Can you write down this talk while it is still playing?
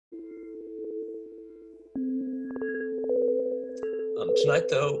Tonight,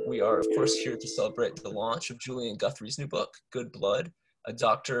 though, we are, of course, here to celebrate the launch of Julian Guthrie's new book, Good Blood, A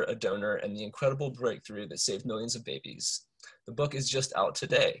Doctor, a Donor, and the Incredible Breakthrough That Saved Millions of Babies. The book is just out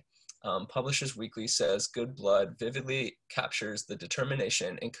today. Publishers Weekly says Good Blood vividly captures the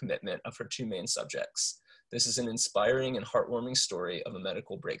determination and commitment of her two main subjects. This is an inspiring and heartwarming story of a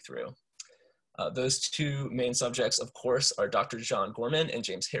medical breakthrough. Those two main subjects, of course, are Dr. John Gorman and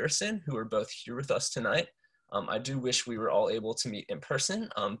James Harrison, who are both here with us tonight. I do wish we were all able to meet in person,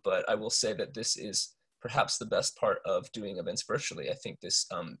 but I will say that this is perhaps the best part of doing events virtually. I think this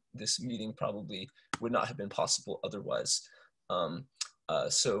meeting probably would not have been possible otherwise.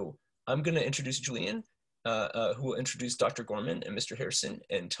 So I'm going to introduce Julian, who will introduce Dr. Gorman and Mr. Harrison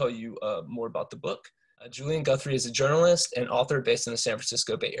and tell you more about the book. Julian Guthrie is a journalist and author based in the San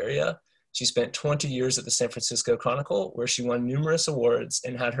Francisco Bay Area. She spent 20 years at the San Francisco Chronicle, where she won numerous awards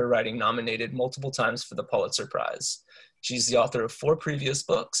and had her writing nominated multiple times for the Pulitzer Prize. She's the author of 4 previous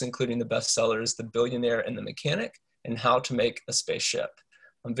books, including the bestsellers The Billionaire and the Mechanic and How to Make a Spaceship.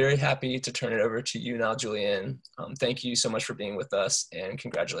 I'm very happy to turn it over to you now, Julian. Thank you so much for being with us, and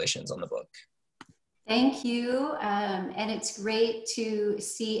congratulations on the book. Thank you, and it's great to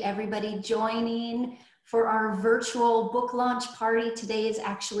see everybody joining for our virtual book launch party. Today is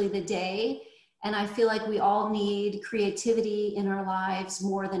actually the day, and I feel like we all need creativity in our lives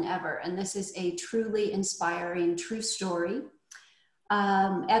more than ever, and this is a truly inspiring, true story.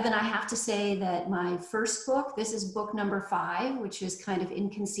 Evan, I have to say that my first book, this is book number 5, which is kind of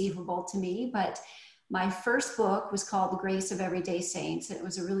inconceivable to me, but my first book was called The Grace of Everyday Saints, and it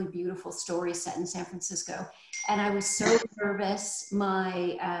was a really beautiful story set in San Francisco, and I was so nervous.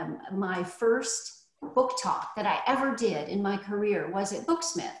 My first book talk that I ever did in my career was at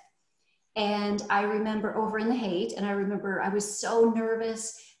Booksmith. And I remember over in the Haight, and I remember I was so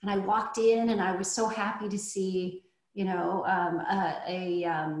nervous, and I walked in and I was so happy to see, you know,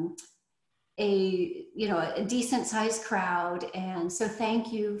 a decent sized crowd. And so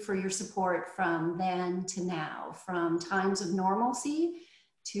thank you for your support from then to now, from times of normalcy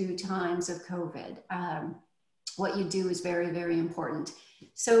to times of COVID. What you do is very, very important.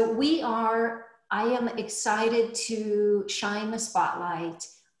 So I am excited to shine the spotlight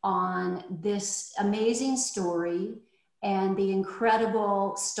on this amazing story and the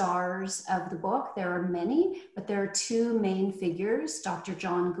incredible stars of the book. There are many, but there are 2 main figures, Dr.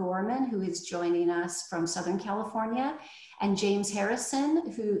 John Gorman, who is joining us from Southern California, and James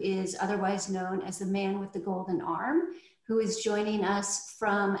Harrison, who is otherwise known as the man with the golden arm, who is joining us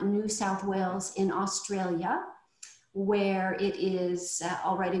from New South Wales in Australia, where it is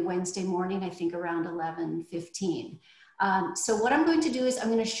already Wednesday morning, I think around 11:15. So what I'm going to do is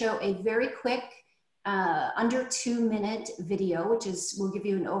I'm going to show a very quick, under 2-minute video, which will give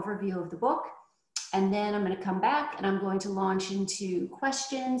you an overview of the book. And then I'm going to come back and I'm going to launch into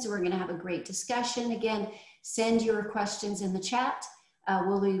questions. We're going to have a great discussion. Again, send your questions in the chat.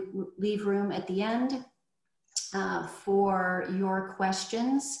 We'll leave room at the end for your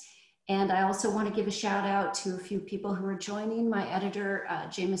questions. And I also want to give a shout out to a few people who are joining. My editor,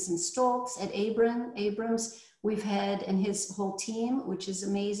 Jameson Stoltz at Abrams. We've had, and his whole team, which is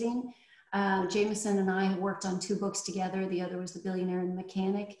amazing. Jameson and I have worked on 2 books together. The other was The Billionaire and the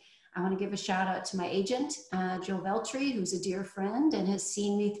Mechanic. I want to give a shout out to my agent, Joe Veltri, who's a dear friend and has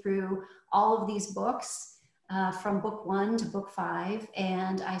seen me through all of these books from book 1 to book 5.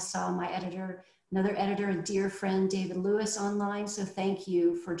 And I saw my editor, another editor, a dear friend, David Lewis, online. So thank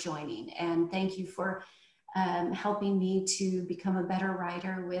you for joining, and thank you for helping me to become a better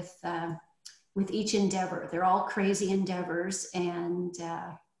writer with each endeavor. They're all crazy endeavors, and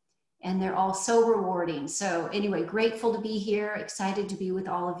they're all so rewarding. So anyway, grateful to be here, excited to be with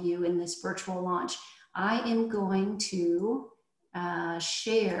all of you in this virtual launch. I am going to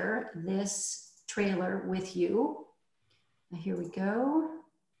share this trailer with you. Here we go.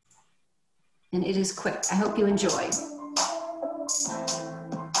 And it is quick. I hope you enjoy.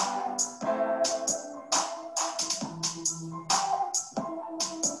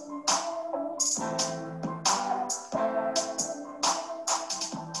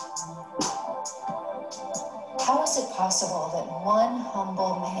 How is it possible that one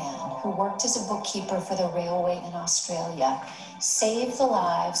humble man who worked as a bookkeeper for the railway in Australia saved the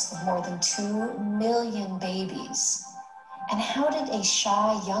lives of more than 2 million babies? And how did a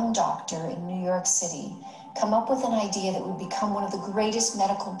shy young doctor in New York City come up with an idea that would become one of the greatest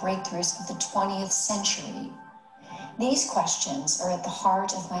medical breakthroughs of the 20th century? These questions are at the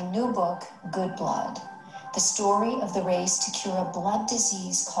heart of my new book, Good Blood, the story of the race to cure a blood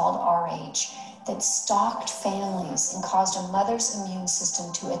disease called RH that stalked families and caused a mother's immune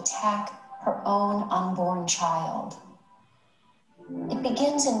system to attack her own unborn child. It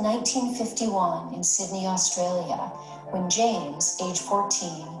begins in 1951 in Sydney, Australia, when James, age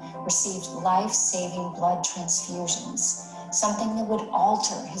 14, received life-saving blood transfusions, something that would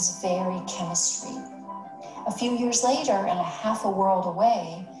alter his very chemistry. A few years later, and a half a world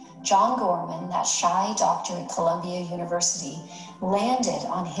away, John Gorman, that shy doctor at Columbia University, landed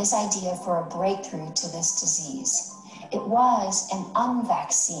on his idea for a breakthrough to this disease. It was an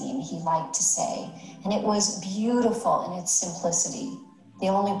unvaccine, he liked to say, and it was beautiful in its simplicity. The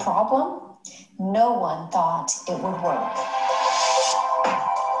only problem? No one thought it would work.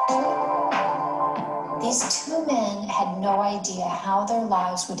 These two men had no idea how their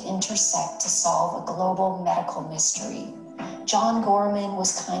lives would intersect to solve a global medical mystery. John Gorman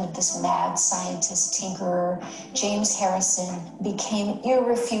was kind of this mad scientist tinkerer. James Harrison became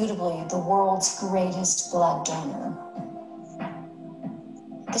irrefutably the world's greatest blood donor.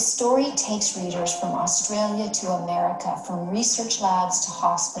 The story takes readers from Australia to America, from research labs to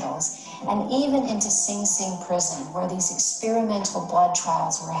hospitals, and even into Sing Sing prison, where these experimental blood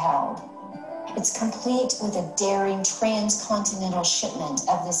trials were held. It's complete with a daring transcontinental shipment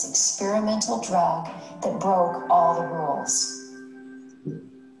of this experimental drug that broke all the rules.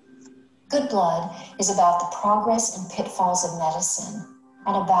 Good Blood is about the progress and pitfalls of medicine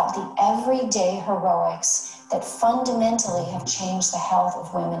and about the everyday heroics that fundamentally have changed the health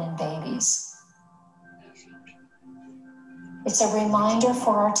of women and babies. It's a reminder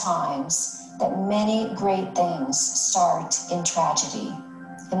for our times that many great things start in tragedy.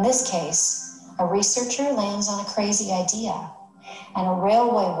 In this case, a researcher lands on a crazy idea, and a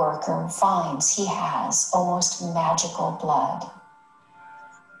railway worker finds he has almost magical blood.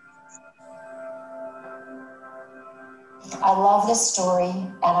 I love this story,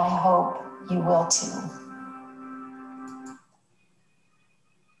 and I hope you will too.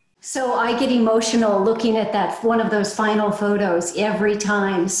 So I get emotional looking at that, one of those final photos every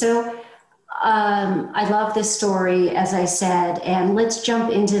time. So I love this story, as I said, and let's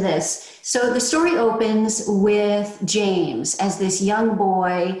jump into this. So the story opens with James as this young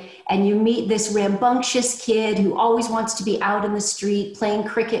boy, and you meet this rambunctious kid who always wants to be out in the street playing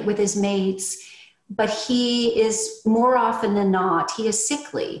cricket with his mates, but he is, more often than not, he is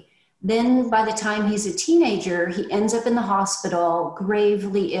sickly. Then by the time he's a teenager, he ends up in the hospital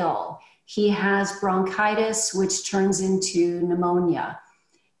gravely ill. He has bronchitis, which turns into pneumonia.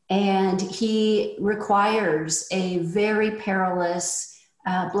 And he requires a very perilous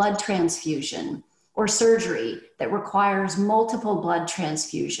blood transfusion or surgery that requires multiple blood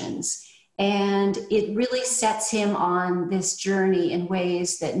transfusions. And it really sets him on this journey in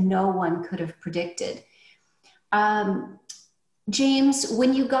ways that no one could have predicted. James,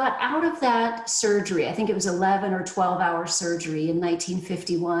 when you got out of that surgery, I think it was 11 or 12-hour surgery in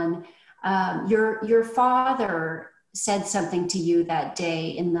 1951, your father said something to you that day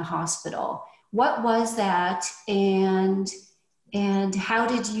in the hospital. What was that, and how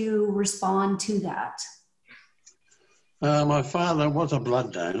did you respond to that? My father was a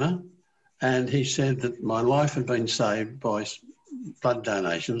blood donor, and he said that my life had been saved by blood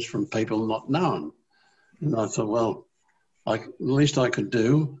donations from people not known. And I thought, well, the least I could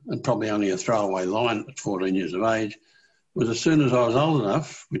do, and probably only a throwaway line at 14 years of age, was as soon as I was old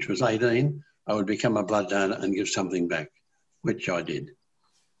enough, which was 18, I would become a blood donor and give something back, which I did.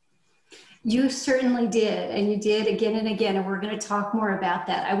 You certainly did, and you did again and again, and we're going to talk more about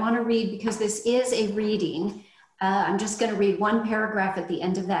that. I want to read, because this is a reading, I'm just going to read one paragraph at the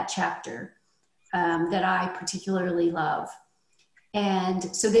end of that chapter that I particularly love.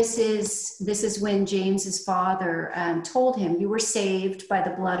 And so this is when James's father told him, "You were saved by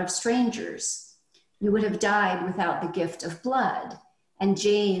the blood of strangers. You would have died without the gift of blood." And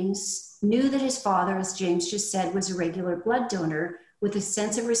James knew that his father, as James just said, was a regular blood donor with a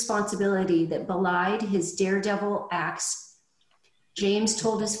sense of responsibility that belied his daredevil acts. James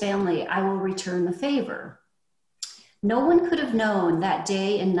told his family, "I will return the favor." No one could have known that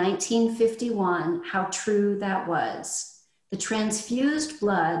day in 1951 how true that was. The transfused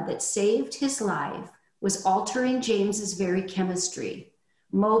blood that saved his life was altering James's very chemistry,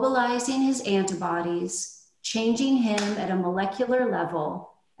 mobilizing his antibodies, changing him at a molecular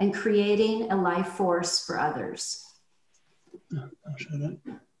level, and creating a life force for others.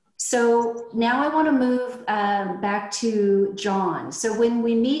 So now I want to move back to John. So when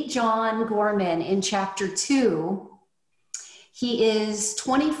we meet John Gorman in chapter 2, he is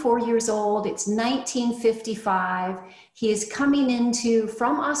 24 years old. It's 1955. He is coming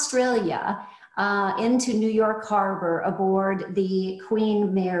from Australia into New York Harbor aboard the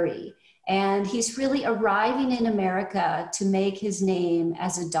Queen Mary. And he's really arriving in America to make his name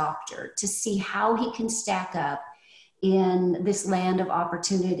as a doctor, to see how he can stack up in this land of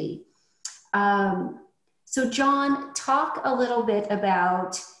opportunity. So John, talk a little bit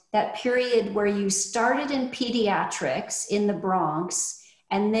about that period where you started in pediatrics in the Bronx,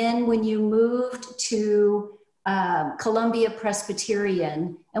 and then when you moved to Columbia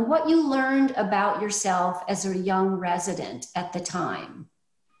Presbyterian, and what you learned about yourself as a young resident at the time.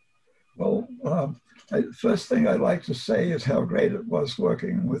 Well, first thing I'd like to say is how great it was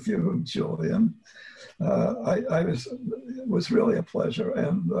working with you, Julian. It was really a pleasure.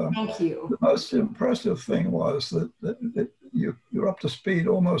 And thank you. The most impressive thing was that you're up to speed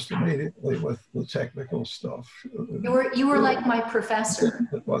almost immediately with the technical stuff. You were like my professor.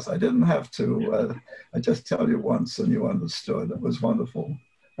 It was. I didn't have to. I just tell you once and you understood. It was wonderful.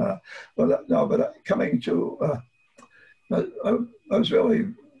 But coming to, I was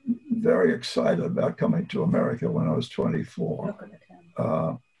really very excited about coming to America when I was 24.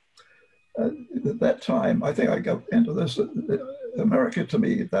 At that time, I think I got into this. America, to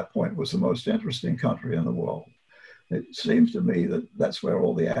me, at that point, was the most interesting country in the world. It seems to me that that's where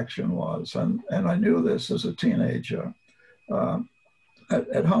all the action was. And I knew this as a teenager.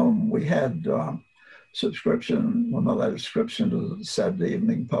 At home, we had subscription, my mother had a subscription to the Saturday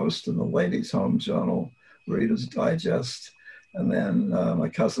Evening Post and the Ladies' Home Journal, Reader's Digest. And then my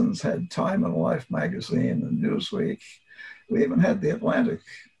cousins had Time and Life magazine and Newsweek. We even had the Atlantic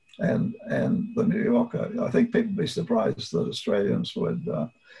and the New Yorker. I think people would be surprised that Australians would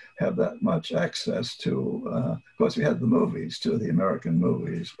have that much access to, of course we had the movies too, the American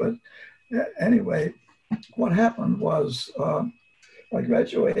movies. But anyway, what happened was I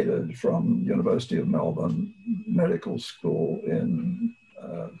graduated from University of Melbourne Medical School in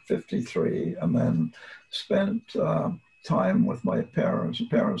 53 and then spent time with my parents. My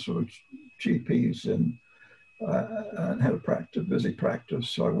parents were GPs and had a busy practice,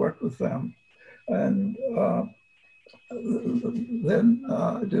 so I worked with them. And then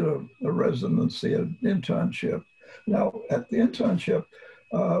I did a residency, an internship. Now, at the internship,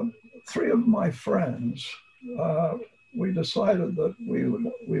 three of my friends, we decided that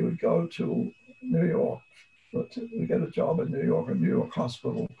we would go to New York. We get a job in New York, a New York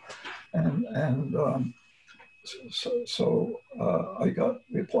hospital. So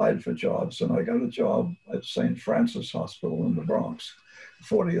we applied for jobs, and I got a job at St. Francis Hospital in the Bronx,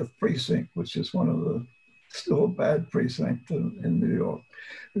 40th Precinct, which is one of the still bad precinct in New York,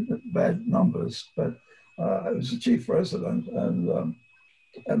 bad numbers. But I was the chief resident, and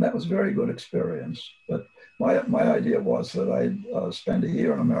that was a very good experience. But my idea was that I'd spend a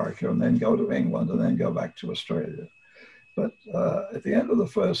year in America and then go to England and then go back to Australia. But at the end of the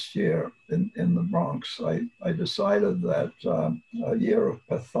first year in the Bronx, I decided that a year of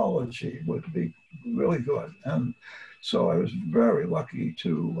pathology would be really good. And so I was very lucky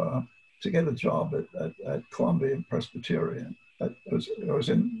to get a job at Columbia Presbyterian. I was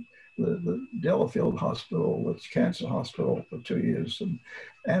in the Delafield Hospital, it's cancer hospital, for 2 years, and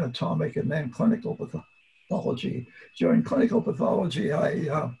anatomic and then clinical pathology. During clinical pathology,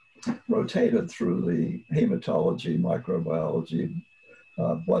 I rotated through the hematology, microbiology,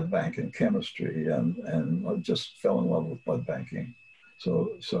 blood bank and chemistry, and I just fell in love with blood banking.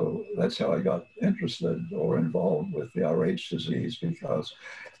 So that's how I got interested or involved with the Rh disease, because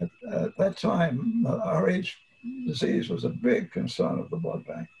at that time, Rh disease was a big concern of the blood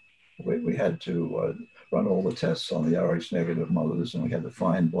bank. We had to run all the tests on the Rh negative mothers, and we had to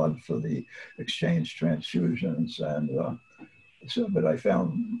find blood for the exchange transfusions. And but I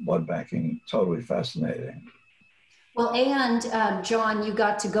found blood banking totally fascinating. Well, and John, you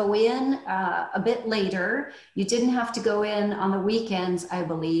got to go in a bit later. You didn't have to go in on the weekends, I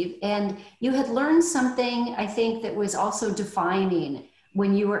believe. And you had learned something, I think, that was also defining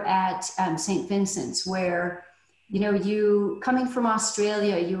when you were at St. Vincent's, where, you know, you coming from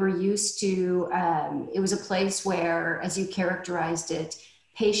Australia, you were used to, it was a place where, as you characterized it,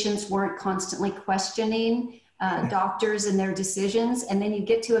 patients weren't constantly questioning doctors and their decisions. And then you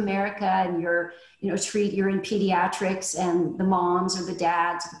get to America and you're in pediatrics, and the moms or the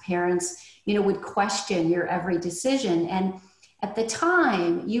dads, the parents, would question your every decision. And at the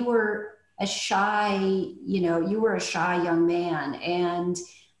time you were a shy young man. And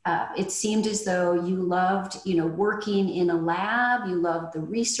it seemed as though you loved, working in a lab, you loved the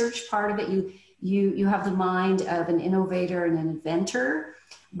research part of it. You have the mind of an innovator and an inventor.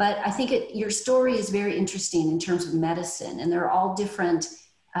 But I think your story is very interesting in terms of medicine, and there are all different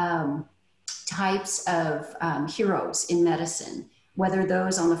types of heroes in medicine, whether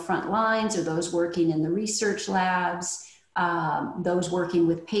those on the front lines or those working in the research labs, those working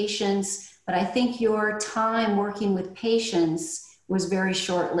with patients. But I think your time working with patients was very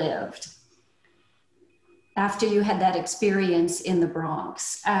short-lived. after you had that experience in the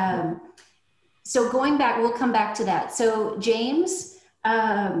Bronx. So going back, we'll come back to that. So James,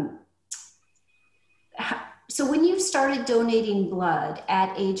 so when you started donating blood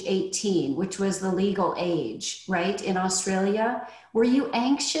at age 18, which was the legal age, right, in Australia, were you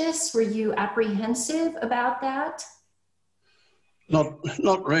anxious? Were you apprehensive about that?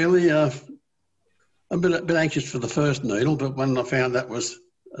 Not really. I'm a bit anxious for the first needle, but when I found that was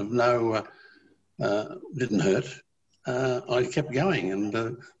of no, didn't hurt, I kept going.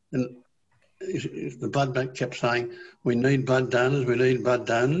 And the blood bank kept saying, we need blood donors, we need blood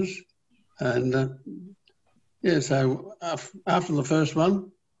donors. And yeah, so after the first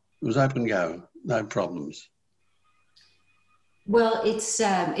one, it was open go, no problems. Well, it's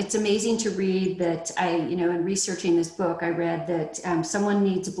amazing to read that in researching this book, I read that someone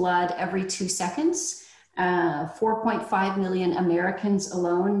needs blood every 2 seconds. 4.5 million Americans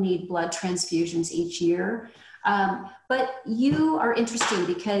alone need blood transfusions each year. But you are interesting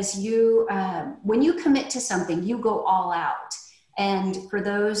because you, when you commit to something, you go all out. And for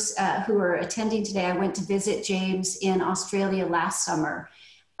those who are attending today, I went to visit James in Australia last summer.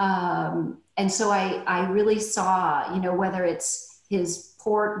 And so I really saw, whether it's his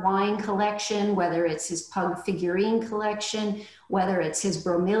port wine collection, whether it's his pug figurine collection, whether it's his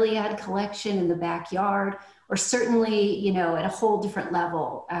bromeliad collection in the backyard, or certainly, at a whole different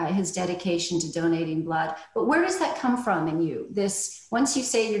level, his dedication to donating blood. But where does that come from in you? Once you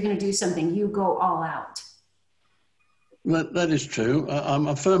say you're going to do something, you go all out. That is true. I'm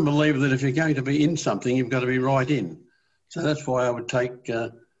a firm believer that if you're going to be in something, you've got to be right in. So that's why I would take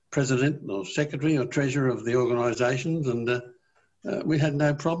president or secretary or treasurer of the organisations, and we had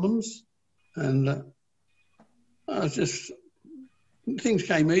no problems. And things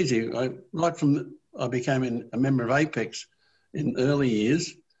came easy. I became a member of Apex in early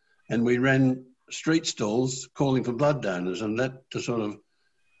years, and we ran street stalls calling for blood donors, and that sort of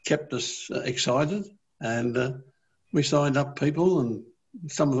kept us excited. And we signed up people, and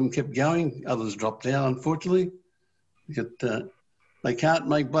some of them kept going, others dropped out, unfortunately. They can't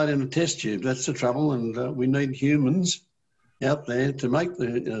make blood in a test tube, that's the trouble, and we need humans out there to make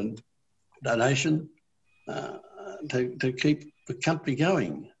the donation to keep the country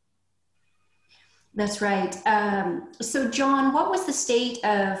going. That's right. So John, what was the state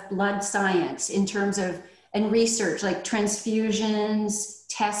of blood science in terms of, and research, like transfusions,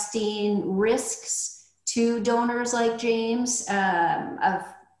 testing, risks to donors like James?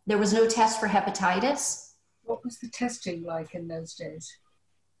 There was no test for hepatitis. What was the testing like in those days?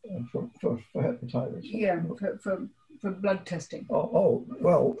 For hepatitis? Yeah, for blood testing.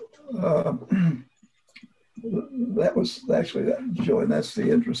 Well, that was actually, Joy, that's the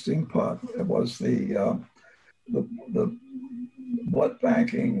interesting part. It was the blood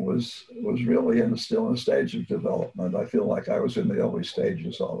banking was really still in a stage of development. I feel like I was in the early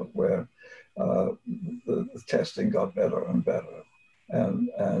stages of it, where the testing got better and better,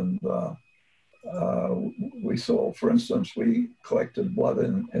 and we saw, for instance, we collected blood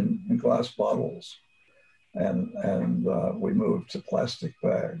in glass bottles, and we moved to plastic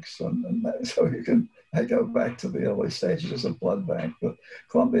bags, and so I go back to the early stages of blood bank. But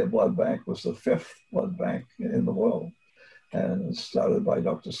Columbia Blood Bank was the 5th blood bank in the world, and it started by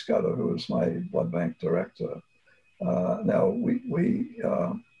Dr. Scudder, who was my blood bank director. Now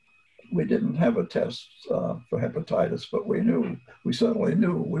we didn't have a test for hepatitis, but we certainly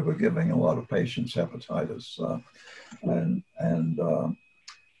knew we were giving a lot of patients hepatitis.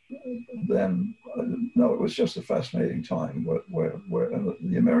 Then it was just a fascinating time where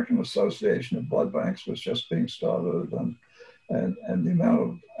the American Association of Blood Banks was just being started, and the amount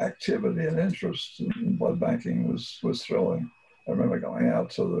of activity and interest in blood banking was thrilling. I remember going out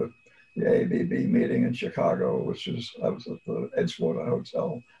to the ABB meeting in Chicago, I was at the Edgewater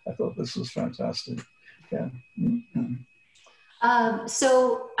Hotel. I thought, this was fantastic. Yeah.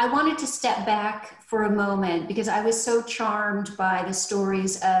 So I wanted to step back for a moment because I was so charmed by the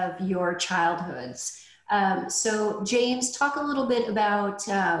stories of your childhoods. So James, talk a little bit about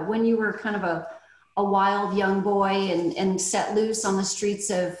when you were kind of a wild young boy and set loose on the streets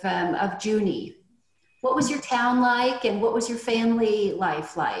of Junie. What was your town like, and what was your family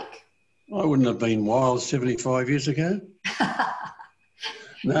life like? I wouldn't have been wild 75 years ago.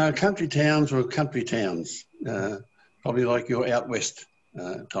 No, country towns were country towns, probably like your out west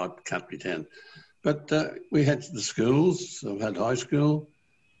type country town. But we had the schools. I had high school.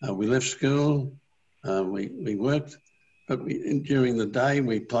 We left school. We worked. But during the day,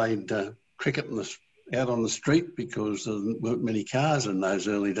 we played cricket out on the street because there weren't many cars in those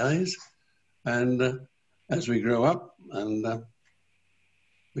early days. And as we grew up, and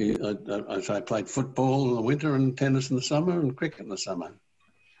I played football in the winter and tennis in the summer and cricket in the summer.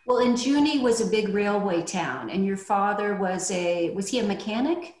 Well, and Junie was a big railway town, and your father was he a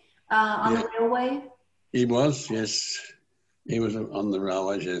mechanic on the railway? He was, yes. He was on the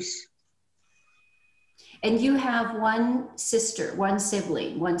railways, yes. And you have one sister, one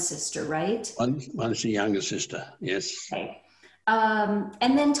sibling, one sister, right? One's a younger sister, yes. Okay.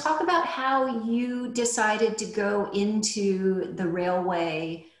 And then talk about how you decided to go into the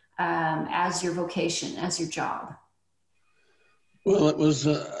railway as your vocation, as your job. Well, it was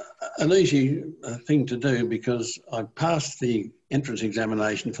an easy thing to do because I passed the entrance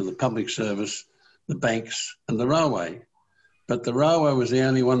examination for the public service, the banks and the railway. But the railway was the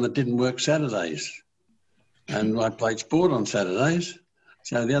only one that didn't work Saturdays. And I played sport on Saturdays.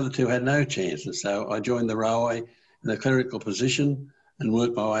 So the other two had no chance. And so I joined the railway in a clerical position and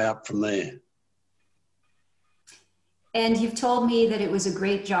worked my way up from there. And you've told me that it was a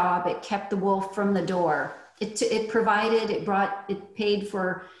great job. It kept the wolf from the door. It paid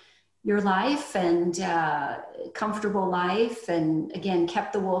for your life and comfortable life, and again,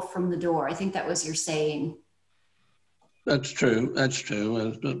 kept the wolf from the door. I think that was your saying. That's true. That's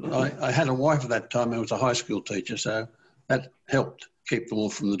true. I had a wife at that time who was a high school teacher, so that helped keep the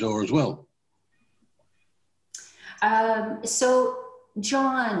wolf from the door as well. So,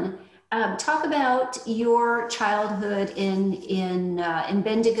 John, talk about your childhood in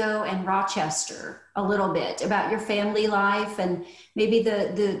Bendigo and Rochester a little bit, about your family life and maybe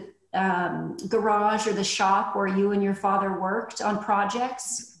the garage or the shop where you and your father worked on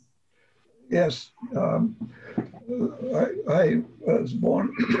projects. Yes. I was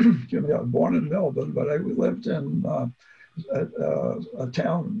born, born in Melbourne, but I lived in a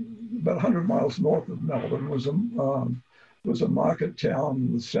town about 100 miles north of Melbourne. Was a market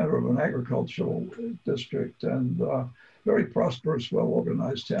town, the center of an agricultural district, and very prosperous,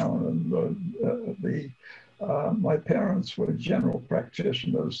 well-organized town. And my parents were general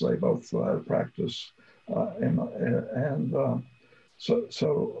practitioners. They both had a practice, so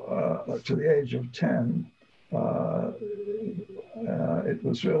to the age of 10. It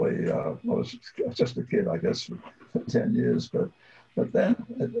was really, I was just a kid, I guess, for 10 years. But then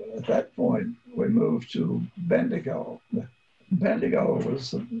at that point, we moved to Bendigo. Bendigo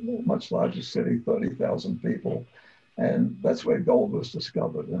was a much larger city, 30,000 people. And that's where gold was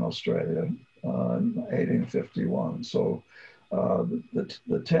discovered in Australia in 1851. So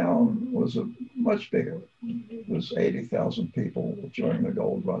the town was much bigger. It was 80,000 people during the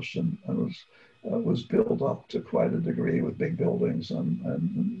gold rush, and was built up to quite a degree with big buildings and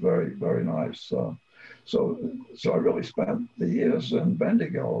very, very nice. So I really spent the years in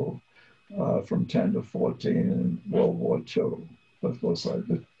Bendigo from 10 to 14 in World War II. Of course,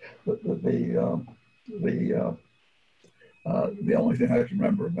 the only thing I can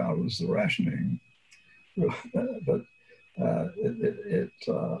remember about was the rationing. But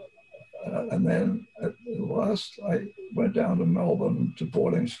and then at last I went down to Melbourne to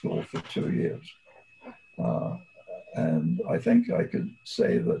boarding school for 2 years. And I think I could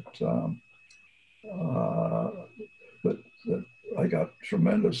say that that I got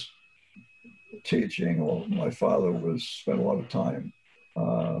tremendous teaching. Well, my father spent a lot of time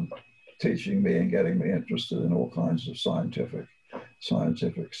teaching me and getting me interested in all kinds of scientific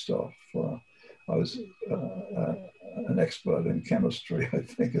stuff. I was an expert in chemistry, I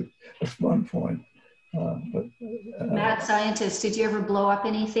think, at one point. Mad scientist, did you ever blow up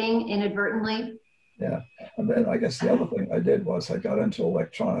anything inadvertently? Yeah, and then I guess the other thing I did was I got into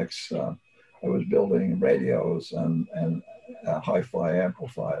electronics. I was building radios and hi-fi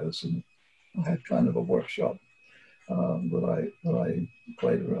amplifiers, and I had kind of a workshop that I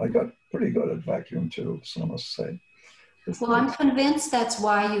played with. I got pretty good at vacuum tubes, I must say. Well, I'm convinced that's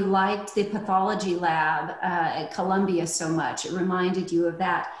why you liked the pathology lab at Columbia so much. It reminded you of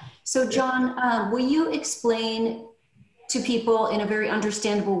that. So, John, will you explain to people in a very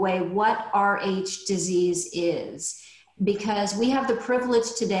understandable way what RH disease is? Because we have the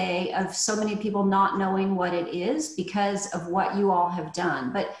privilege today of so many people not knowing what it is because of what you all have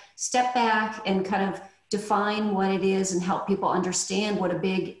done. But step back and kind of define what it is and help people understand what a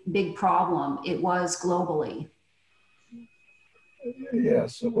big problem it was globally.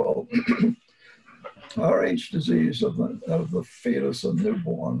 Yes, well, RH disease of the fetus and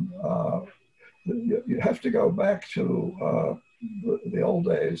newborn, you have to go back to the old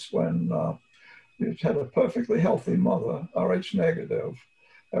days when you had a perfectly healthy mother, RH negative,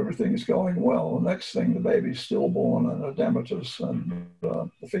 everything's going well. The next thing, the baby's stillborn and edematous, and the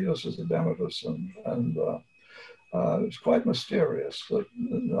fetus is edematous, and it was quite mysterious.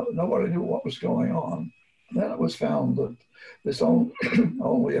 Nobody knew what was going on. Then it was found that this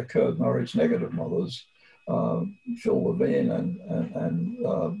only occurred in Rh-negative mothers. Phil Levine and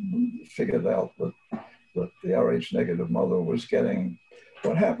figured out that the Rh-negative mother was getting,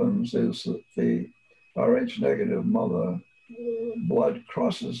 what happens is that the Rh-negative mother blood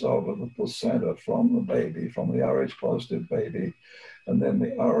crosses over the placenta from the baby, from the Rh-positive baby, and then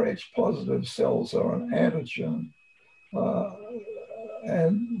the Rh-positive cells are an antigen,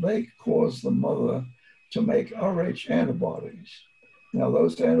 and they cause the mother to make Rh antibodies. Now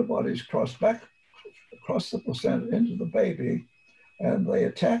those antibodies cross back across the placenta into the baby, and they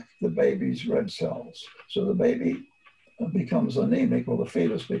attack the baby's red cells. So the baby becomes anemic, or the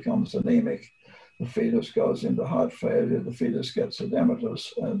fetus becomes anemic. The fetus goes into heart failure, the fetus gets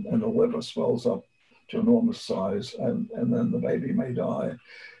edematous, and the liver swells up to enormous size, and then the baby may die.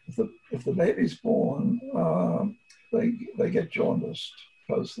 If the baby's born, they get jaundiced,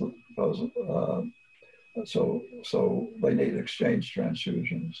 so they need exchange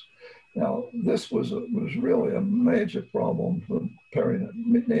transfusions. Now, this was really a major problem for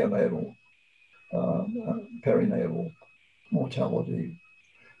perinatal mortality,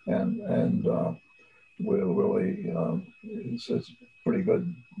 and we're really, it's pretty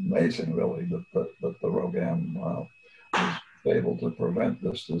good, amazing really, that the ROGAM was able to prevent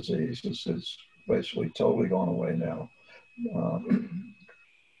this disease. It's basically totally gone away now.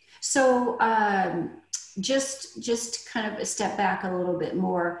 So just kind of a step back a little bit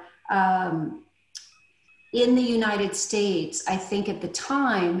more. In the United States, I think at the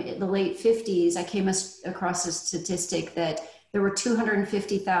time, in the late 50s, I came across a statistic that there were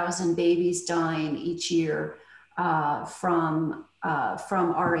 250,000 babies dying each year from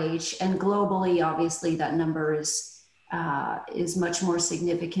RH, and globally, obviously, that number is much more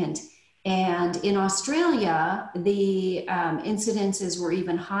significant. And in Australia, the incidences were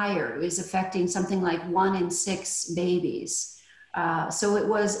even higher. It was affecting something like 1 in 6 babies. So it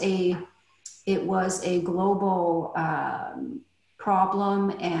was a global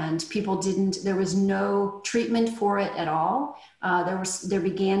problem, and people there was no treatment for it at all. There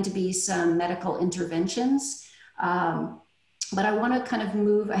began to be some medical interventions, but I want to kind of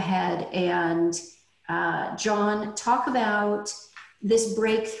move ahead and John, talk about this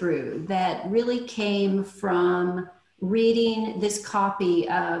breakthrough that really came from reading this copy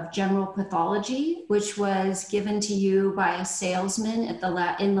of General Pathology, which was given to you by a salesman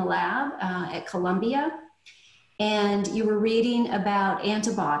in the lab at Columbia. And you were reading about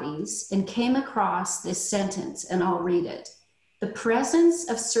antibodies and came across this sentence, and I'll read it. The presence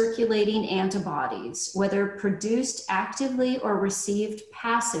of circulating antibodies, whether produced actively or received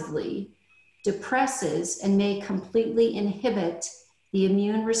passively, depresses and may completely inhibit the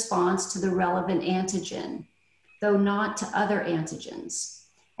immune response to the relevant antigen, though not to other antigens.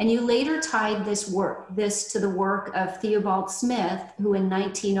 And you later tied this to the work of Theobald Smith, who in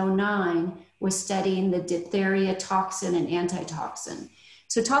 1909 was studying the diphtheria toxin and antitoxin.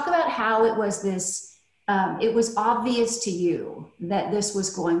 So talk about how it was it was obvious to you that this was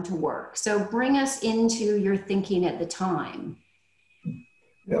going to work. So bring us into your thinking at the time.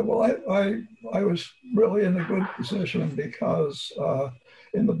 Yeah, well, I was really in a good position because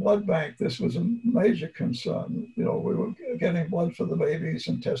in the blood bank, this was a major concern. You know, we were getting blood for the babies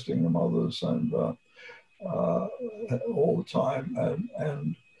and testing the mothers and all the time.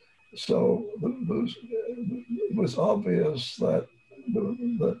 And so it was obvious that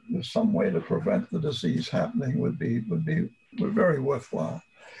some way to prevent the disease happening would be very worthwhile.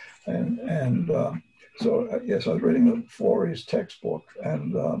 So yes, I was reading Florey's textbook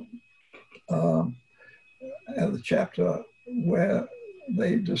and the chapter where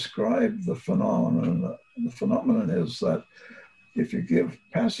they describe the phenomenon. The phenomenon is that if you give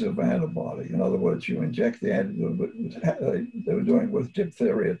passive antibody, in other words, you inject the antibody, they were doing it with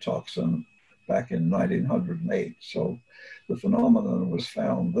diphtheria toxin back in 1908. So the phenomenon was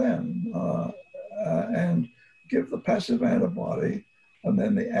found then, and give the passive antibody, and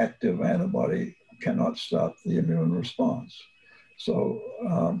then the active antibody cannot stop the immune response. So,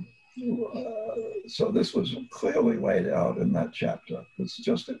 so this was clearly laid out in that chapter.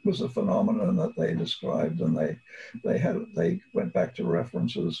 It was a phenomenon that they described, and they went back to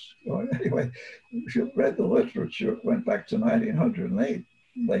references. Anyway, if you read the literature, it went back to 1908.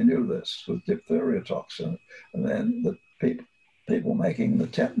 They knew this with diphtheria toxin, and then the people making the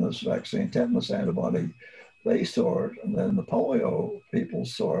tetanus vaccine, tetanus antibody, they saw it, and then the polio people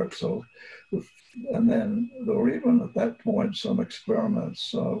saw it. So, and then there were even at that point some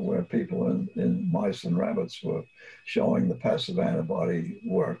experiments where people in mice and rabbits were showing the passive antibody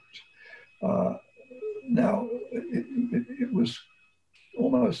worked. Now, it was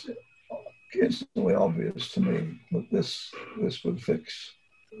almost instantly obvious to me that this would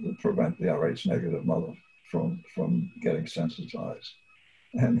prevent the Rh negative mother from getting sensitized.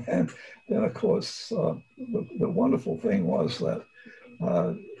 And then, of course, the wonderful thing was that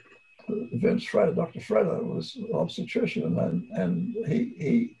Vince Freda, Dr. Freda, was an obstetrician, and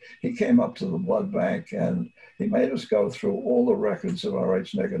he came up to the blood bank and he made us go through all the records of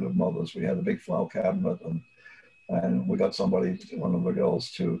Rh negative mothers. We had a big file cabinet, and we got somebody, one of the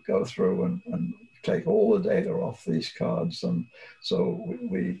girls, to go through and take all the data off these cards. And so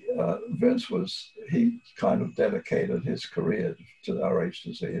Vince he kind of dedicated his career to the Rh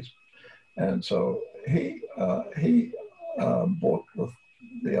disease. And so he bought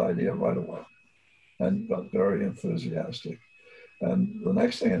the idea right away and got very enthusiastic. And the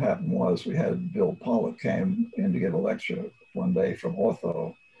next thing that happened was we had Bill Pollock came in to give a lecture one day from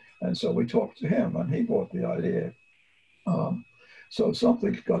ortho. And so we talked to him and he bought the idea. So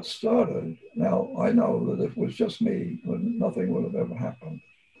something got started. Now, I know that if it was just me, nothing would have ever happened.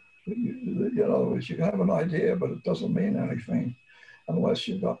 In other words, you have an idea, but it doesn't mean anything unless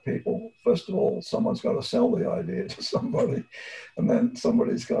you've got people. First of all, someone's got to sell the idea to somebody, and then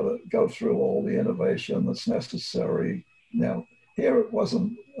somebody's got to go through all the innovation that's necessary. Now, here it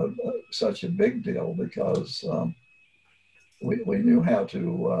wasn't such a big deal because we knew how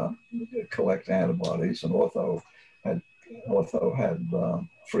to collect antibodies, and Ortho had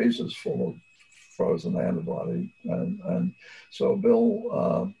freezers full of frozen antibody, and so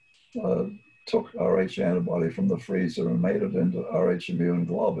Bill took Rh antibody from the freezer and made it into Rh immune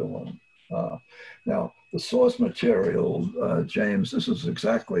globulin. Now, the source material, James, this is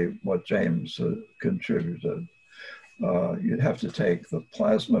exactly what James contributed. You'd have to take the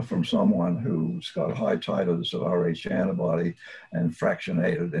plasma from someone who's got high titers of Rh antibody and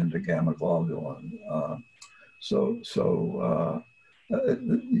fractionate it into gamma globulin.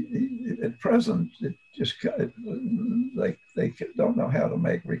 At present, they don't know how to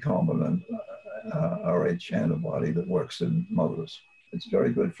make recombinant Rh antibody that works in mothers. It's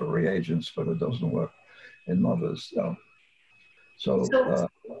very good for reagents, but it doesn't work in mothers. So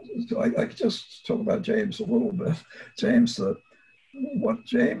I could just talk about James a little bit. James, what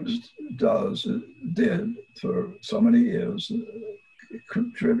James did for so many years,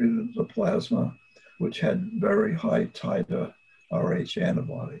 contributed to plasma, which had very high titer Rh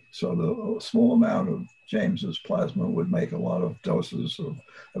antibody. So the small amount of James's plasma would make a lot of doses of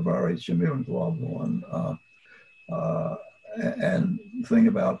Rh immune globulin. And the thing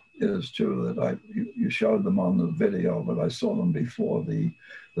about it is too that you showed them on the video, but I saw them before. The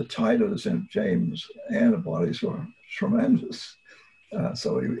titers in James' antibodies were tremendous.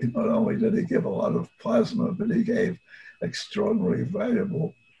 So not only did he give a lot of plasma, but he gave extraordinarily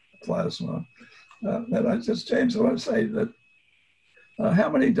valuable plasma. And James, I want to say that how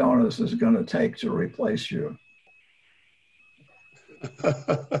many donors is it going to take to replace you?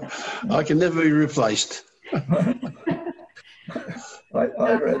 I can never be replaced. I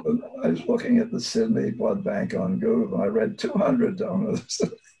was looking at the Sydney Blood Bank on Google. I read 200 donors.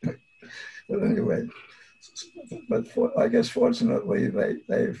 But anyway, I guess fortunately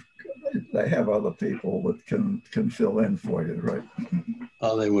they have other people that can fill in for you, right?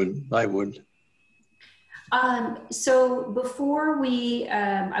 Oh, they would. So before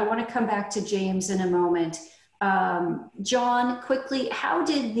I want to come back to James in a moment. John, quickly, how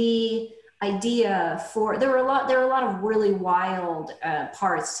did the idea there are a lot of really wild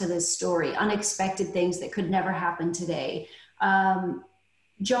parts to this story, unexpected things that could never happen today.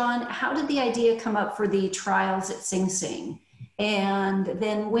 John, how did the idea come up for the trials at Sing Sing? And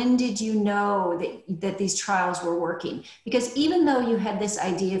then when did you know that these trials were working? Because even though you had this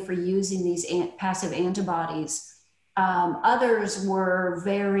idea for using these passive antibodies, others were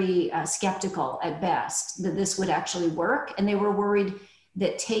very skeptical at best that this would actually work. And they were worried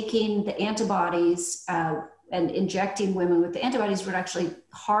that taking the antibodies and injecting women with the antibodies would actually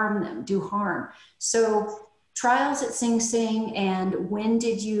harm them, do harm. So trials at Sing Sing, and when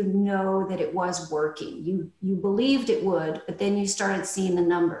did you know that it was working? You believed it would, but then you started seeing the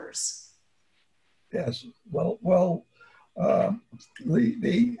numbers. Yes, well,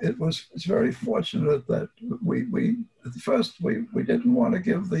 it's very fortunate that at first we didn't want to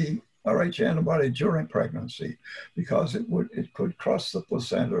give the Rh antibody during pregnancy because it could cross the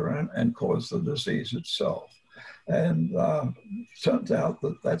placenta and cause the disease itself. And turns out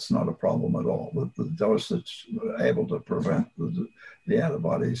that that's not a problem at all. The dose that's able to prevent the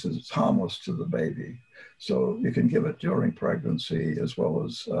antibodies is harmless to the baby. So you can give it during pregnancy as well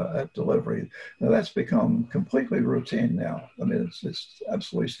as at delivery. Now that's become completely routine now. I mean, it's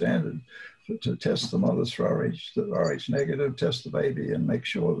absolutely standard. to test the mothers for RH negative, test the baby, and make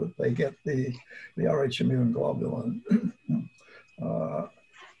sure that they get the RH immune globulin.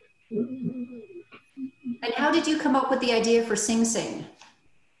 And how did you come up with the idea for Sing Sing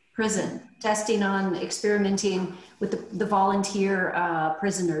prison, experimenting with the volunteer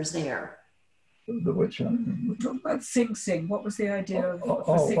prisoners there? The which one? Talk about Sing Sing. What was the idea of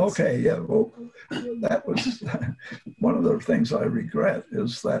Sing okay, yeah. Well, that was one of the things I regret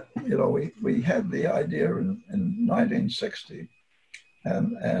is that, you know, we had the idea in 1960,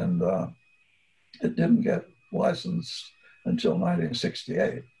 and it didn't get licensed until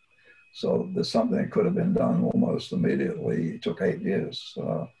 1968. So there's something that could have been done almost immediately. It took 8 years.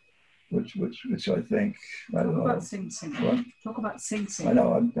 Which I think, I don't know. Talk about Sing Sing. What? Talk about Sing Sing. I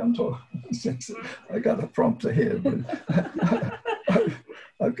know, I'm talking. I got a prompter here, but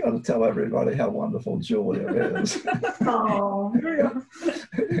I've got to tell everybody how wonderful Julia is. Oh,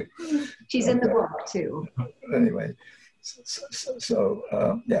 she's in the book too. Anyway,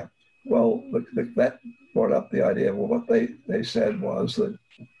 yeah. Well, that brought up the idea. Well, what they said was that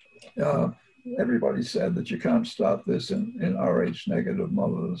everybody said that you can't start this in RH negative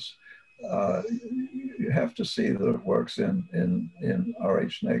mothers. You have to see that it works in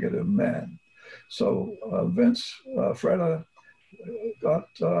RH negative men. So Vince Freda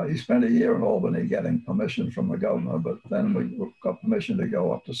he spent a year in Albany getting permission from the governor, but then we got permission to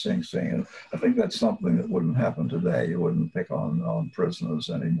go up to Sing Sing. And I think that's something that wouldn't happen today. You wouldn't pick on prisoners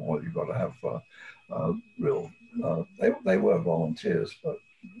anymore. You've got to have real, they were volunteers, but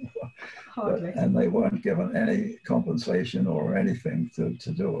and they weren't given any compensation or anything to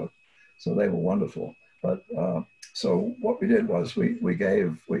do it. So they were wonderful. But so what we did was we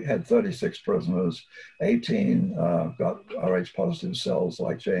had 36 prisoners, 18 got RH positive cells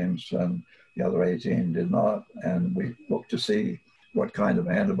like James, and the other 18 did not. And we looked to see what kind of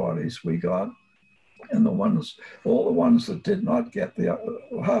antibodies we got. And all the ones that did not get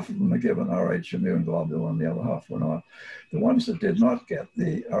half of them are given RH immune globulin, the other half were not. The ones that did not get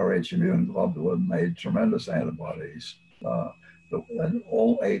the RH immune globulin made tremendous antibodies. And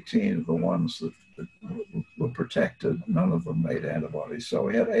all 18 of the ones that were protected, none of them made antibodies. So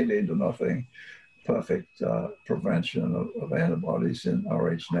we had 18-0 perfect prevention of antibodies in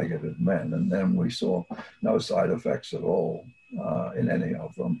RH negative men. And then we saw no side effects at all in any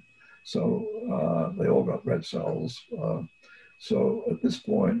of them. So they all got red cells. So at this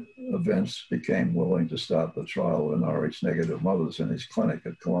point, Vince became willing to start the trial in RH negative mothers in his clinic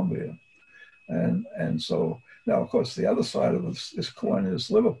at Columbia. And so now, of course, the other side of this coin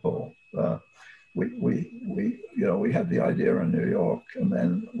is Liverpool. We had the idea in New York, and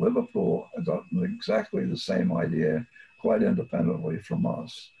then Liverpool got exactly the same idea quite independently from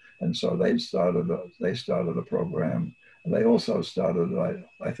us. And so they started a program. And they also started,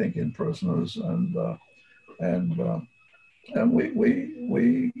 I think, in prisoners, I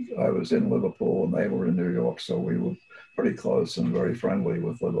was in Liverpool and they were in New York, so we were pretty close and very friendly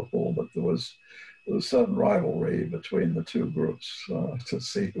with Liverpool. But there was certain rivalry between the two groups to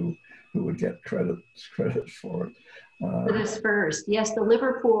see who would get credit for it. For this first, yes, the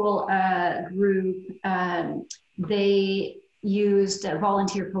Liverpool group, they used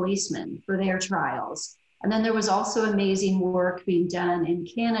volunteer policemen for their trials. And then there was also amazing work being done in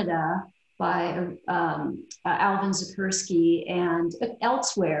Canada by Alvin Zakarsky and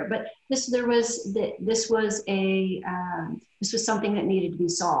elsewhere. But this was something that needed to be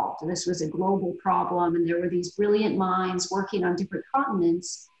solved. This was a global problem, and there were these brilliant minds working on different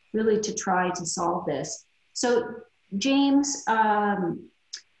continents really to try to solve this. So, James,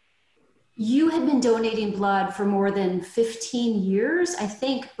 you had been donating blood for more than 15 years, I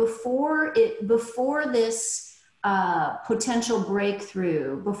think, before this potential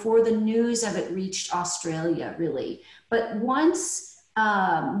breakthrough, before the news of it reached Australia, really. But once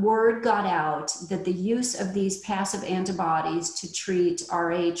word got out that the use of these passive antibodies to treat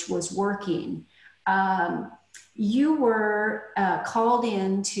RH was working, you were called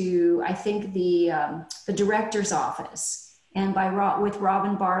into, I think, the director's office, and with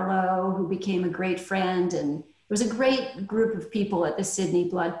Robin Barlow, who became a great friend, and it was a great group of people at the Sydney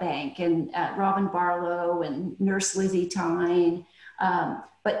Blood Bank, and Robin Barlow and Nurse Lizzie Tyne.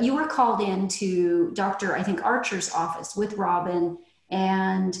 But you were called into Dr. I think Archer's office with Robin,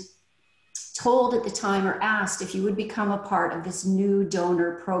 and told at the time, or asked if you would become a part of this new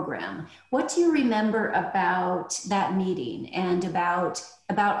donor program. What do you remember about that meeting and about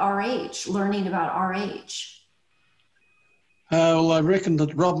RH, learning about RH? Well, I reckon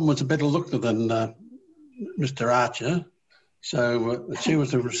that Robin was a better looker than Mr. Archer. So she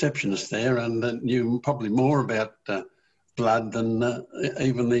was a receptionist there and knew probably more about blood than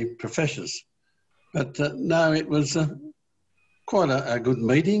even the professors. But no, it was quite a good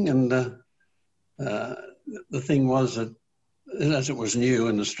meeting, and the thing was that as it was new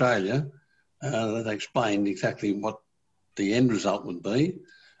in Australia, they explained exactly what the end result would be,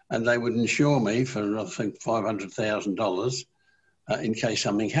 and they would insure me for, I think, $500,000 in case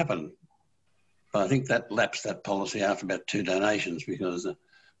something happened. But I think that lapsed, that policy, after about 2 donations, because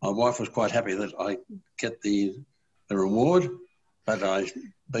my wife was quite happy that I get the reward, but I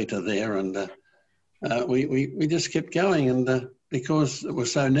beat her there, and we just kept going, and because it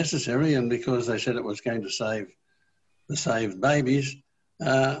was so necessary, and because they said it was going to save babies,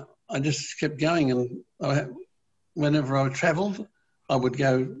 I just kept going, and whenever I travelled, I would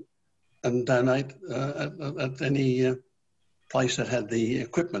go and donate at any place that had the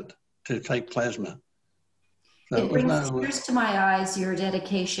equipment to take plasma. So it brings tears to my eyes, your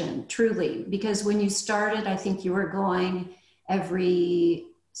dedication, truly, because when you started, I think you were going every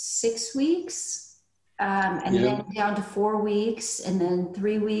 6 weeks, and then down to 4 weeks, and then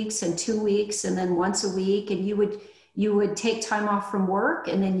 3 weeks, and 2 weeks, and then once a week, and you would take time off from work,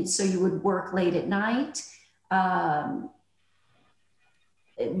 and then so you would work late at night.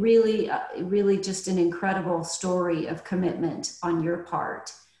 It really just an incredible story of commitment on your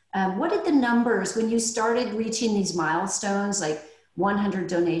part. What did the numbers, when you started reaching these milestones, like 100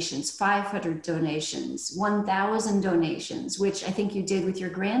 donations, 500 donations, 1,000 donations, which I think you did with your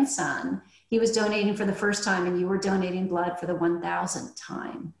grandson? He was donating for the first time, and you were donating blood for the 1,000th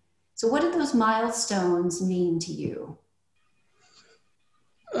time. So what did those milestones mean to you?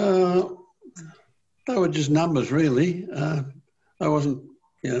 They were just numbers, really. I wasn't,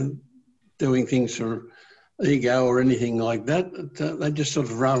 doing things for ego or anything like that. They just sort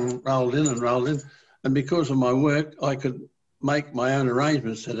of rolled in. And because of my work, I could make my own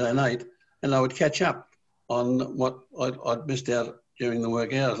arrangements to donate, and I would catch up on what I'd missed out during the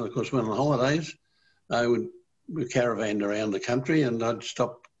work hours. And of course, when on holidays, I would caravan around the country, and I'd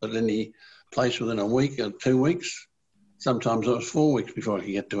stop at any place within a week or 2 weeks. Sometimes it was 4 weeks before I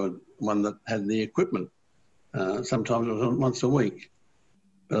could get to one that had the equipment. Sometimes it was once a week.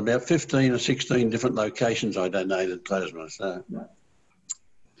 But about 15 or 16 different locations I donated plasma. So,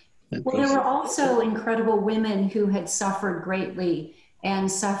 well, there were also incredible women who had suffered greatly and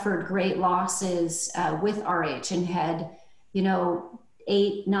suffered great losses with RH, and had,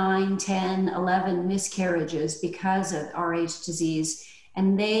 8, 9, 10, 11 miscarriages because of RH disease.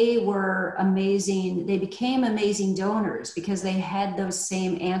 And they were amazing. They became amazing donors because they had those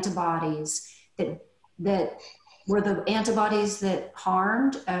same antibodies that were the antibodies that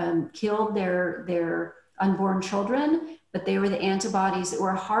harmed, killed their unborn children, but they were the antibodies that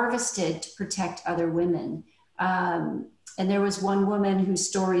were harvested to protect other women. And there was one woman whose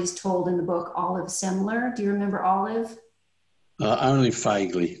story is told in the book, Olive Semler. Do you remember Olive? Only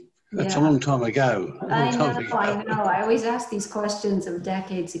vaguely. That's a long time ago. I know. I always ask these questions of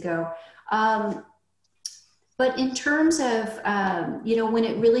decades ago. But in terms of, when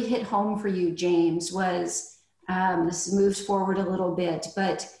it really hit home for you, James, was, this moves forward a little bit,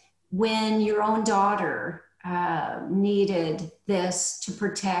 but when your own daughter needed this to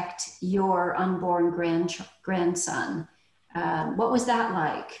protect your unborn grandson, what was that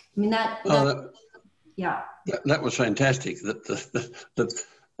like? I mean, yeah. That was fantastic. That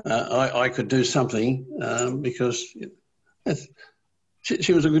I could do something because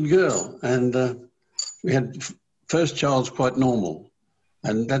she was a good girl, and we had first child's quite normal,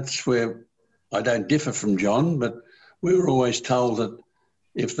 and that's where I don't differ from John. But we were always told that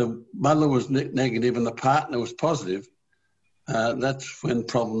if the mother was negative and the partner was positive, that's when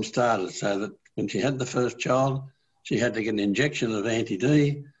problems started. So that when she had the first child, she had to get an injection of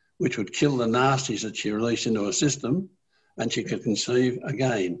anti-D, which would kill the nasties that she released into her system, and she could conceive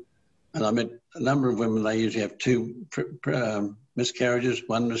again. And I met a number of women, they usually have 2 miscarriages,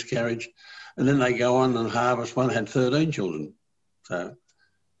 1 miscarriage, and then they go on and harvest. One had 13 children. So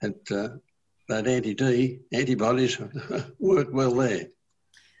that anti-D, antibodies worked well there.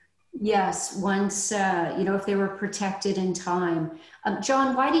 Yes, once, if they were protected in time.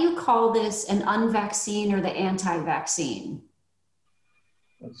 John, why do you call this an unvaccine or the anti-vaccine?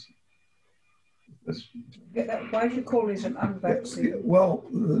 Why do you call it an unvaccine? Well,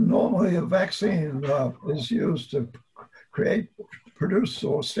 normally a vaccine is used to produce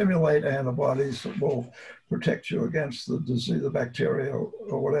or stimulate antibodies that will protect you against the disease, the bacteria,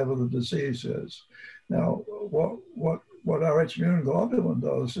 or whatever the disease is. Now, what RH immune globulin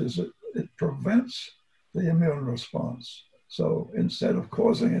does is it prevents the immune response. So instead of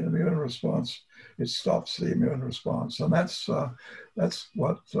causing an immune response, it stops the immune response, and that's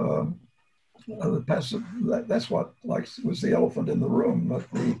what the passive, that's what like was the elephant in the room. But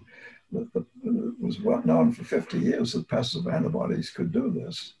it was well known for 50 years that passive antibodies could do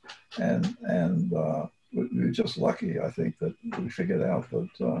this, and we were just lucky, I think, that we figured out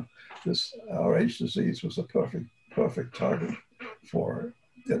that this Rh disease was a perfect target for it.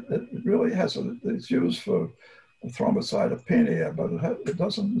 It really has it's used for thrombocytopenia, but it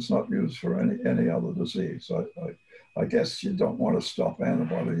doesn't. It's not used for any other disease. I guess you don't want to stop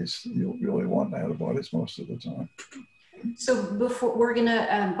antibodies. You really want antibodies most of the time. So before we're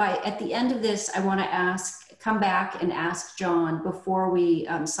gonna, at the end of this, I want to come back and ask John before we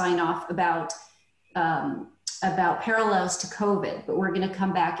sign off about parallels to COVID. But we're going to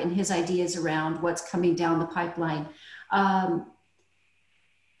come back and his ideas around what's coming down the pipeline.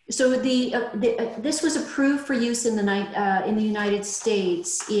 So this was approved for use in the United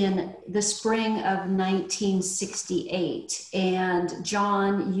States in the spring of 1968. And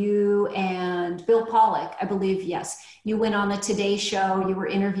John, you and Bill Pollack, I believe, yes, you went on the Today Show. You were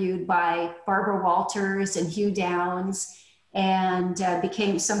interviewed by Barbara Walters and Hugh Downs, and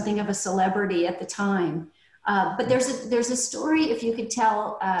became something of a celebrity at the time. But there's a story, if you could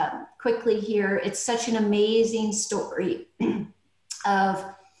tell quickly here. It's such an amazing story of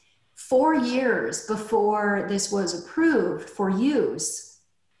 4 years before this was approved for use,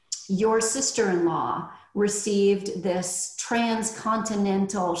 your sister-in-law received this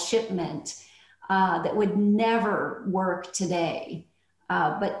transcontinental shipment that would never work today.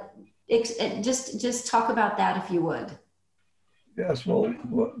 But just talk about that if you would. Yes, well,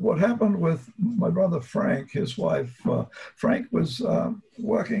 what happened with my brother Frank, his wife, Frank was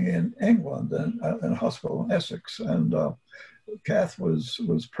working in England in a hospital in Essex, and Kath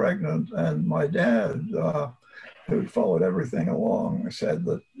was pregnant, and my dad, who followed everything along, said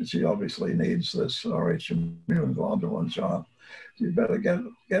that she obviously needs this Rh immune globulin, John. You better get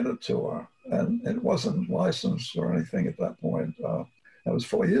it to her. And it wasn't licensed or anything at that point. That was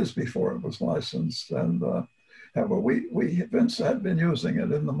 4 years before it was licensed. And however, Vince had been using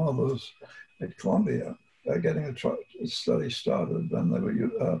it in the mothers at Columbia, getting a study started. And they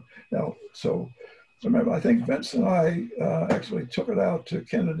were so remember, I think Vince and I actually took it out to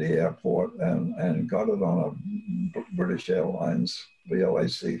Kennedy Airport and got it on a British Airlines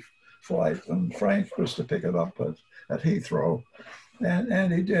VOAC flight. And Frank was to pick it up at Heathrow,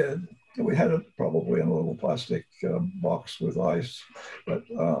 and he did. We had it probably in a little plastic box with ice, but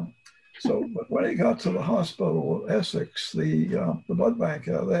when he got to the hospital at Essex, the blood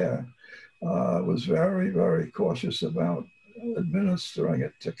banker there was very, very cautious about administering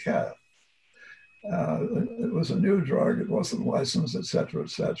it to Kath. It was a new drug, it wasn't licensed, et cetera, et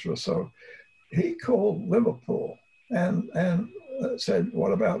cetera. So he called Liverpool and said,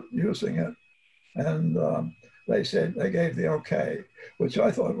 what about using it? And they said, they gave the okay, which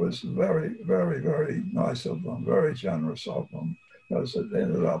I thought was very, very, very nice of them, very generous of them, because it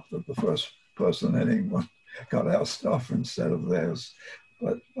ended up that the first person in England got our stuff instead of theirs.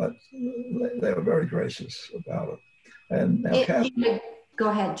 But they were very gracious about it. And now Kath, go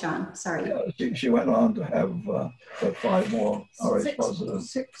ahead, John. Sorry. Yeah, she went on to have 5 more Rh positive.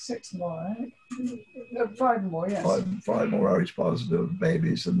 Six more, right? 5 more, yes. 5 more Rh positive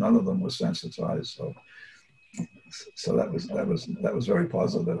babies, and none of them were sensitized. So that was very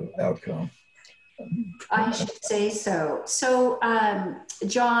positive outcome. I should say so. So,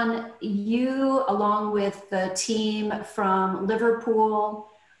 John, you, along with the team from Liverpool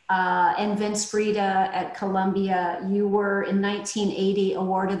and Vince Frieda at Columbia, you were in 1980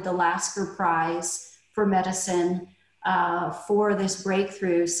 awarded the Lasker Prize for Medicine for this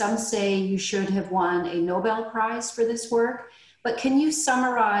breakthrough. Some say you should have won a Nobel Prize for this work, but can you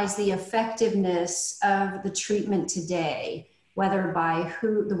summarize the effectiveness of the treatment today, whether by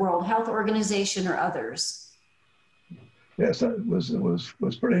the World Health Organization or others? Yes, it was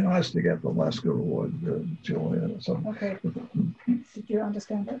pretty nice to get the Lasker Award, Julian. So, okay. Did you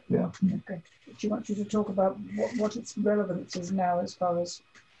understand that? Yeah. Okay. Do you want you to talk about what its relevance is now as far as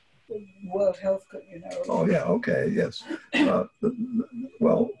World Health, Oh yeah, okay, yes.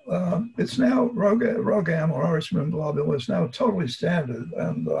 It's now ROGAM, or Rh immune globulin, is now totally standard,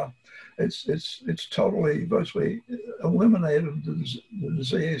 and it's totally, virtually eliminated the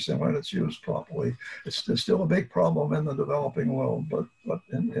disease, and when it's used properly, there's still a big problem in the developing world, but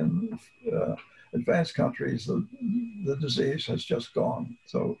in advanced countries, the disease has just gone.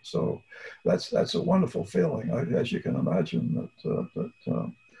 So that's a wonderful feeling, as you can imagine.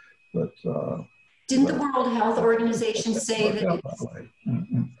 Didn't the World Health Organization say that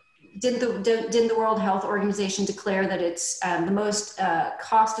didn't the World Health Organization declare that it's the most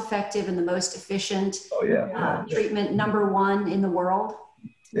cost-effective and the most efficient treatment, #1 in the world?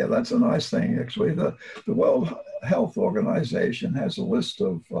 Yeah, that's a nice thing, actually. The World Health Organization has a list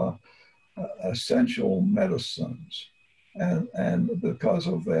of essential medicines, and because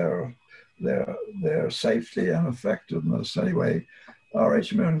of their safety and effectiveness, anyway,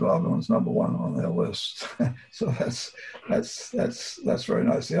 Rh immunoglobulin is number one on their list. So that's very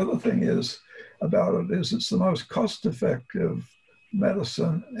nice. The other thing is about it is it's the most cost-effective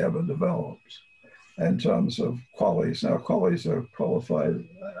medicine ever developed in terms of qualities. Now, qualities are qualified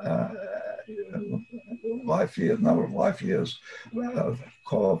number of life years,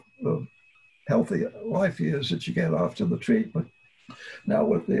 healthy life years that you get after the treatment. Now,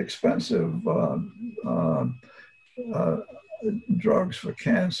 with the expensive drugs for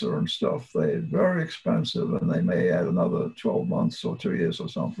cancer and stuff, they're very expensive, and they may add another 12 months or 2 years or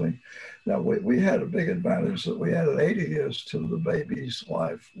something. Now, we had a big advantage that we added 80 years to the baby's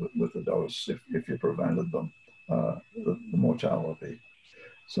life with the dose if you prevented them, the mortality.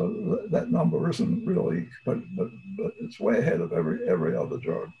 So that number isn't really, but it's way ahead of every other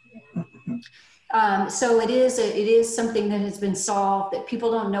drug. So it is something that has been solved that people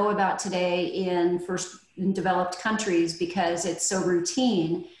don't know about today in developed countries because it's so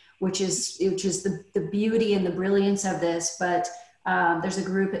routine, which is the beauty and the brilliance of this. But there's a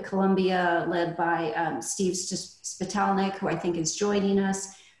group at Columbia led by Steve Spitalnik, who I think is joining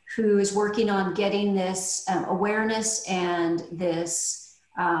us, who is working on getting this awareness and this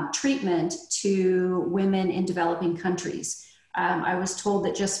treatment to women in developing countries. I was told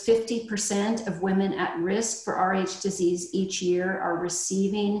that just 50% of women at risk for Rh disease each year are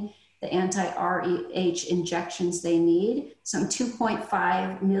receiving the anti-Rh injections they need. Some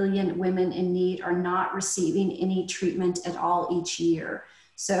 2.5 million women in need are not receiving any treatment at all each year.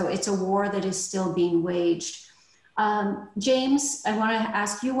 So it's a war that is still being waged. James, I want to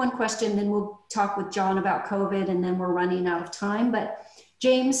ask you one question, then we'll talk with John about COVID, and then we're running out of time. But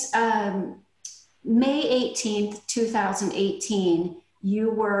James, May 18th, 2018, you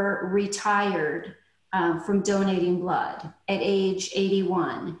were retired from donating blood at age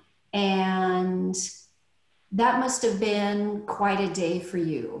 81. And that must have been quite a day for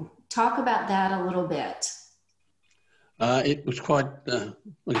you. Talk about that a little bit. It was quite,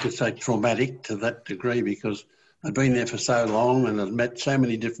 we could say, traumatic to that degree, because I'd been there for so long and I'd met so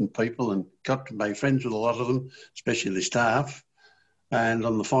many different people and got to make friends with a lot of them, especially the staff. And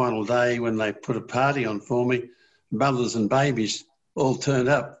on the final day, when they put a party on for me, mothers and babies all turned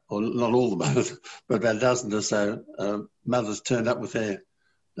up, or not all the mothers, but about a dozen or so mothers turned up with their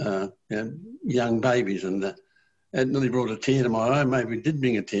young babies, and it nearly brought a tear to my eye. Maybe it did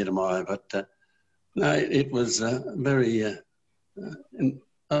bring a tear to my eye, but no, it was very,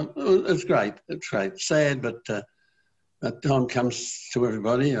 it's great. It's great. Sad, but that time comes to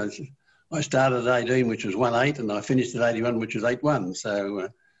everybody. I started at 18, which was 1.8, and I finished at 81, which was 8.1. So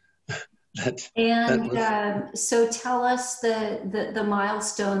so tell us the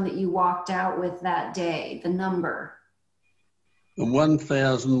milestone that you walked out with that day, the number.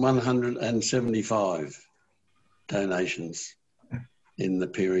 1,175 donations in the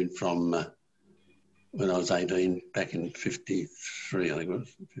period from when I was 18, back in 53, I think it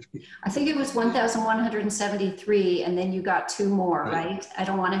was. 50. I think it was 1,173, and then you got two more, right? I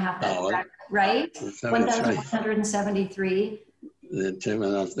don't want to have that back, right? 1,173. And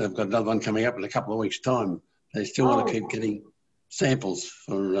they've got another one coming up in a couple of weeks' time. They still want to keep getting samples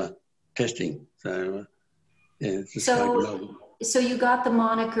for testing. So, yeah. It's just so you got the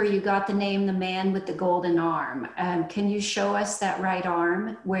moniker, you got the name, the man with the golden arm. Can you show us that right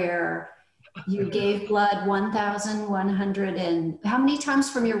arm where you gave blood 1,100 and how many times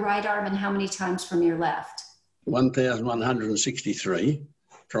from your right arm and how many times from your left? 1,163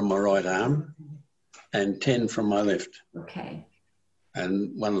 from my right arm and 10 from my left. Okay.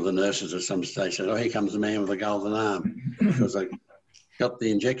 And one of the nurses at some stage said, "Oh, here comes the man with the golden arm," because I got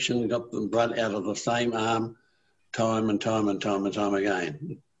the injection, got the blood out of the same arm time and time again.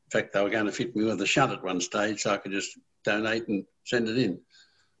 In fact, they were going to fit me with a shunt at one stage so I could just donate and send it in.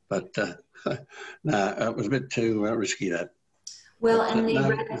 But no, it was a bit too risky, that. Well,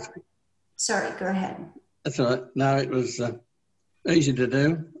 but, sorry, go ahead. That's all right. No, it was easy to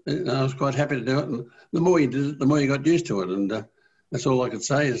do. I was quite happy to do it. And the more you did it, the more you got used to it. And that's all I could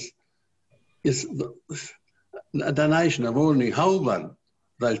say is a donation of ordinary whole blood,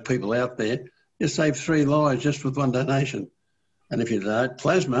 those people out there, you save 3 lives just with one donation. And if you donate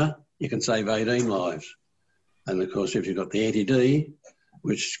plasma, you can save 18 lives. And of course, if you've got the anti-D,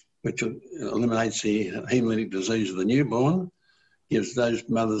 which eliminates the hemolytic disease of the newborn, gives those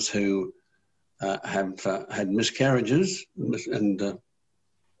mothers who have had miscarriages and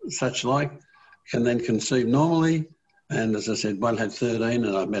such like, can then conceive normally And as I said, one had 13,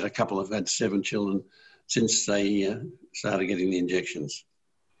 and I've met a couple who've had 7 children since they started getting the injections.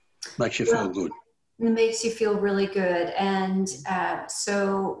 Makes you feel good. It makes you feel really good. And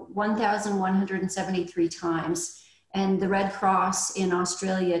so 1,173 times. And the Red Cross in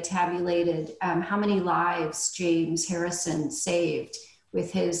Australia tabulated how many lives James Harrison saved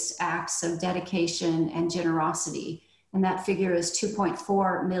with his acts of dedication and generosity. And that figure is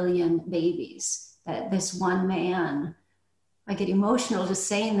 2.4 million babies. That this one man, I get emotional just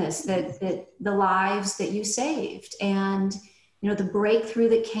saying this, that the lives that you saved, and the breakthrough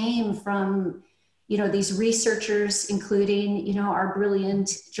that came from these researchers, including our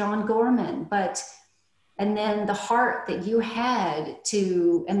brilliant John Gorman, and then the heart that you had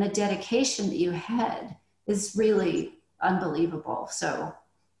to, and the dedication that you had is really unbelievable. So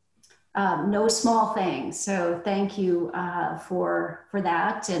no small thing. So thank you for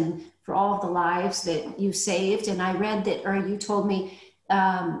that, and for all of the lives that you saved. And I read that, or you told me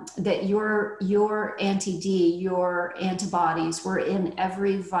that your anti-D, your antibodies were in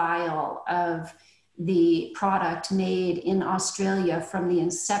every vial of the product made in Australia from the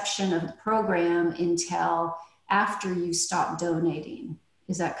inception of the program until after you stopped donating.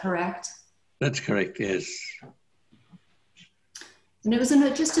 Is that correct? That's correct, yes. And it was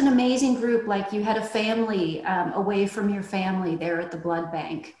just an amazing group. Like, you had a family away from your family there at the blood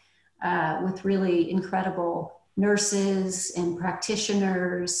bank with really incredible nurses and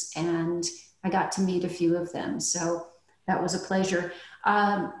practitioners. And I got to meet a few of them. So that was a pleasure.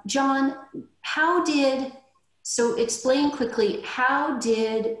 John, so explain quickly, how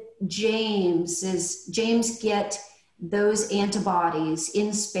did James get those antibodies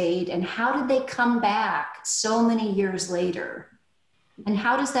in spade, and how did they come back so many years later? And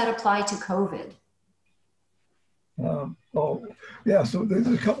how does that apply to COVID? So there's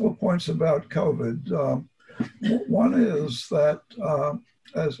a couple of points about COVID. One is that,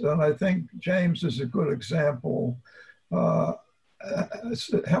 and I think James is a good example.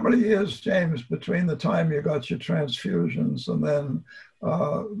 How many years, James, between the time you got your transfusions and then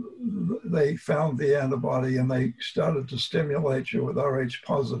they found the antibody and they started to stimulate you with Rh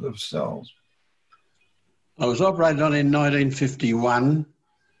positive cells? I was operated on in 1951,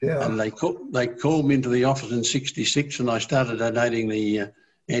 and they called me into the office in 66, and I started donating the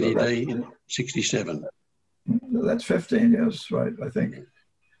anti-D in 67. That's 15 years, right, I think.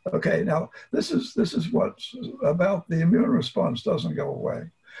 Okay, now this is what's about the immune response doesn't go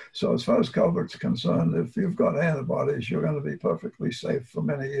away. So as far as COVID's concerned, if you've got antibodies, you're going to be perfectly safe for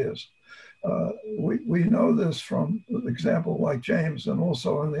many years. We know this from an example like James, and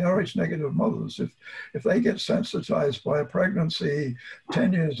also in the Rh negative mothers. If they get sensitized by a pregnancy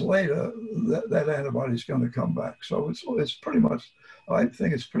 10 years later, that antibody is going to come back. So it's pretty much, I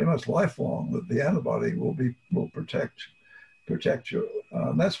think it's pretty much lifelong that the antibody will protect you.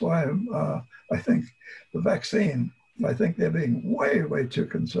 That's why I think the vaccine, I think they're being way, way too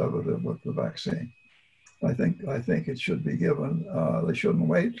conservative with the vaccine. I think it should be given. They shouldn't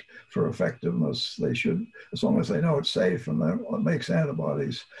wait for effectiveness. They should, as long as they know it's safe and that it makes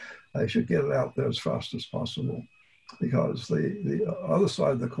antibodies, they should get it out there as fast as possible. Because the other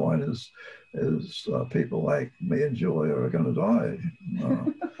side of the coin is people like me and Julia are going to die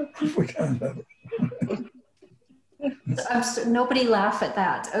if we can't have it. Nobody laugh at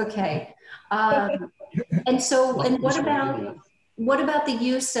that. Okay. And what about the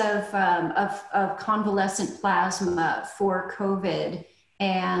use of convalescent plasma for COVID,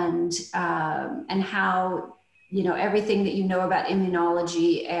 and how, everything that you know about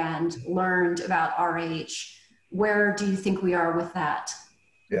immunology and learned about Rh, where do you think we are with that?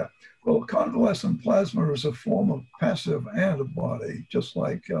 Yeah. Well, convalescent plasma is a form of passive antibody, just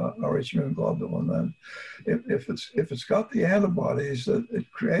like Rh immune globulin. And if it's got the antibodies, it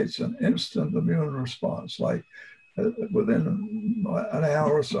creates an instant immune response, like within an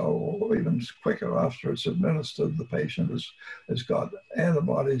hour or so, or even quicker after it's administered, the patient has got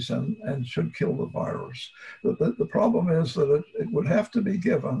antibodies and should kill the virus. The problem is that it would have to be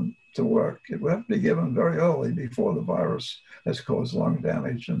given to work. It would have to be given very early before the virus has caused lung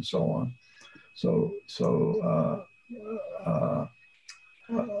damage and so on.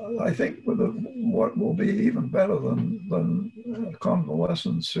 I think what will be even better than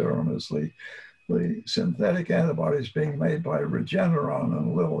convalescent serum is the synthetic antibodies being made by Regeneron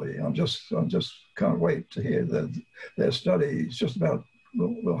and Lilly. I'm just can't wait to hear their study. It's just about,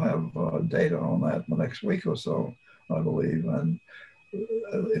 we'll have data on that in the next week or so, I believe. And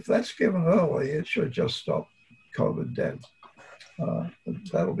if that's given early, it should just stop COVID dead.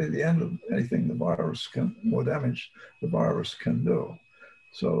 That'll be the end of anything the virus more damage the virus can do.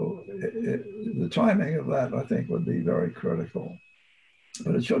 So the timing of that, I think, would be very critical.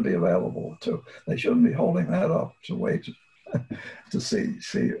 But it should be available too. They shouldn't be holding that up to wait to see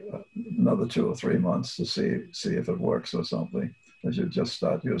another 2 or 3 months to see if it works or something. They should just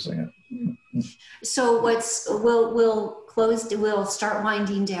start using it. So we'll start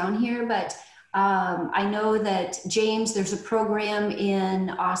winding down here, but I know that James, there's a program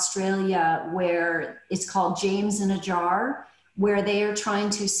in Australia where it's called James in a Jar, where they are trying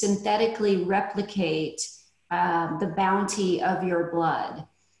to synthetically replicate the bounty of your blood.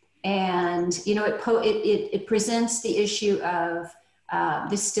 And, you know, it presents the issue of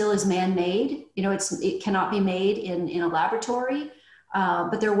this still is man-made. You know, it cannot be made in a laboratory,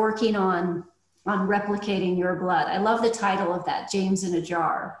 but they're working on replicating your blood. I love the title of that, James in a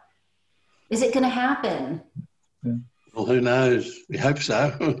Jar. Is it going to happen? Yeah. Well, who knows? We hope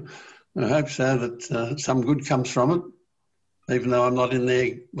so. I hope so that some good comes from it, even though I'm not in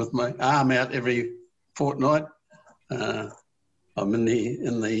there with my arm out every fortnight. I'm in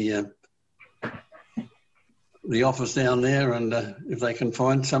the office down there, and if they can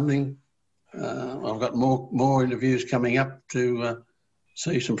find something, I've got more interviews coming up to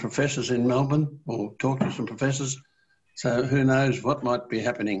see some professors in Melbourne or talk to some professors. So who knows what might be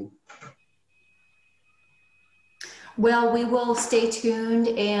happening. Well, we will stay tuned,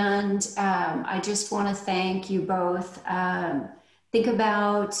 and I just want to thank you both. Think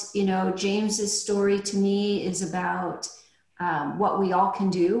about, you know, James's story to me is about what we all can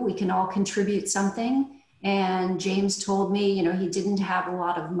do. We can all contribute something. And James told me, you know, he didn't have a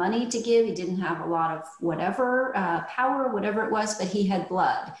lot of money to give. He didn't have a lot of whatever, power, whatever it was, but he had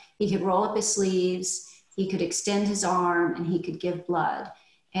blood. He could roll up his sleeves, he could extend his arm, and he could give blood.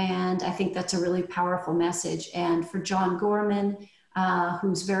 And I think that's a really powerful message. And for John Gorman,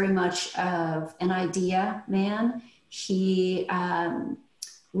 who's very much of an idea man, he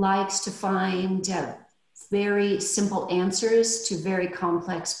likes to find very simple answers to very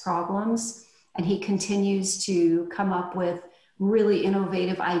complex problems. And he continues to come up with really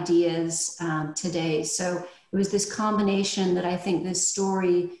innovative ideas today. So it was this combination that I think this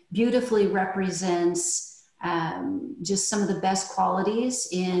story beautifully represents just some of the best qualities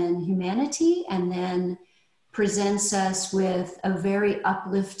in humanity, and then presents us with a very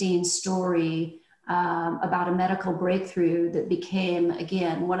uplifting story about a medical breakthrough that became,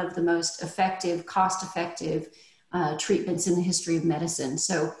 again, one of the most effective, cost-effective treatments in the history of medicine.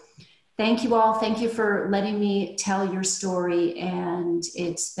 So thank you all. Thank you for letting me tell your story, and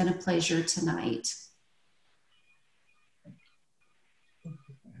it's been a pleasure tonight.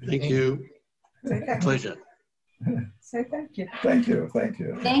 Thank you. Pleasure. So thank you. Thank you. Thank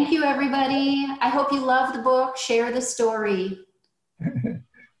you. Thank you, everybody. I hope you love the book. Share the story.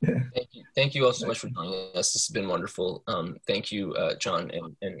 Yeah. Thank you all so much for joining us. This has been wonderful. Thank you, John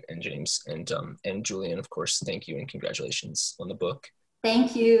and James and Julian, of course. Thank you and congratulations on the book.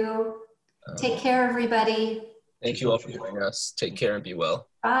 Thank you. Take care, everybody. Thank you all for joining us. Take care and be well.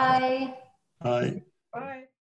 Bye. Bye. Bye.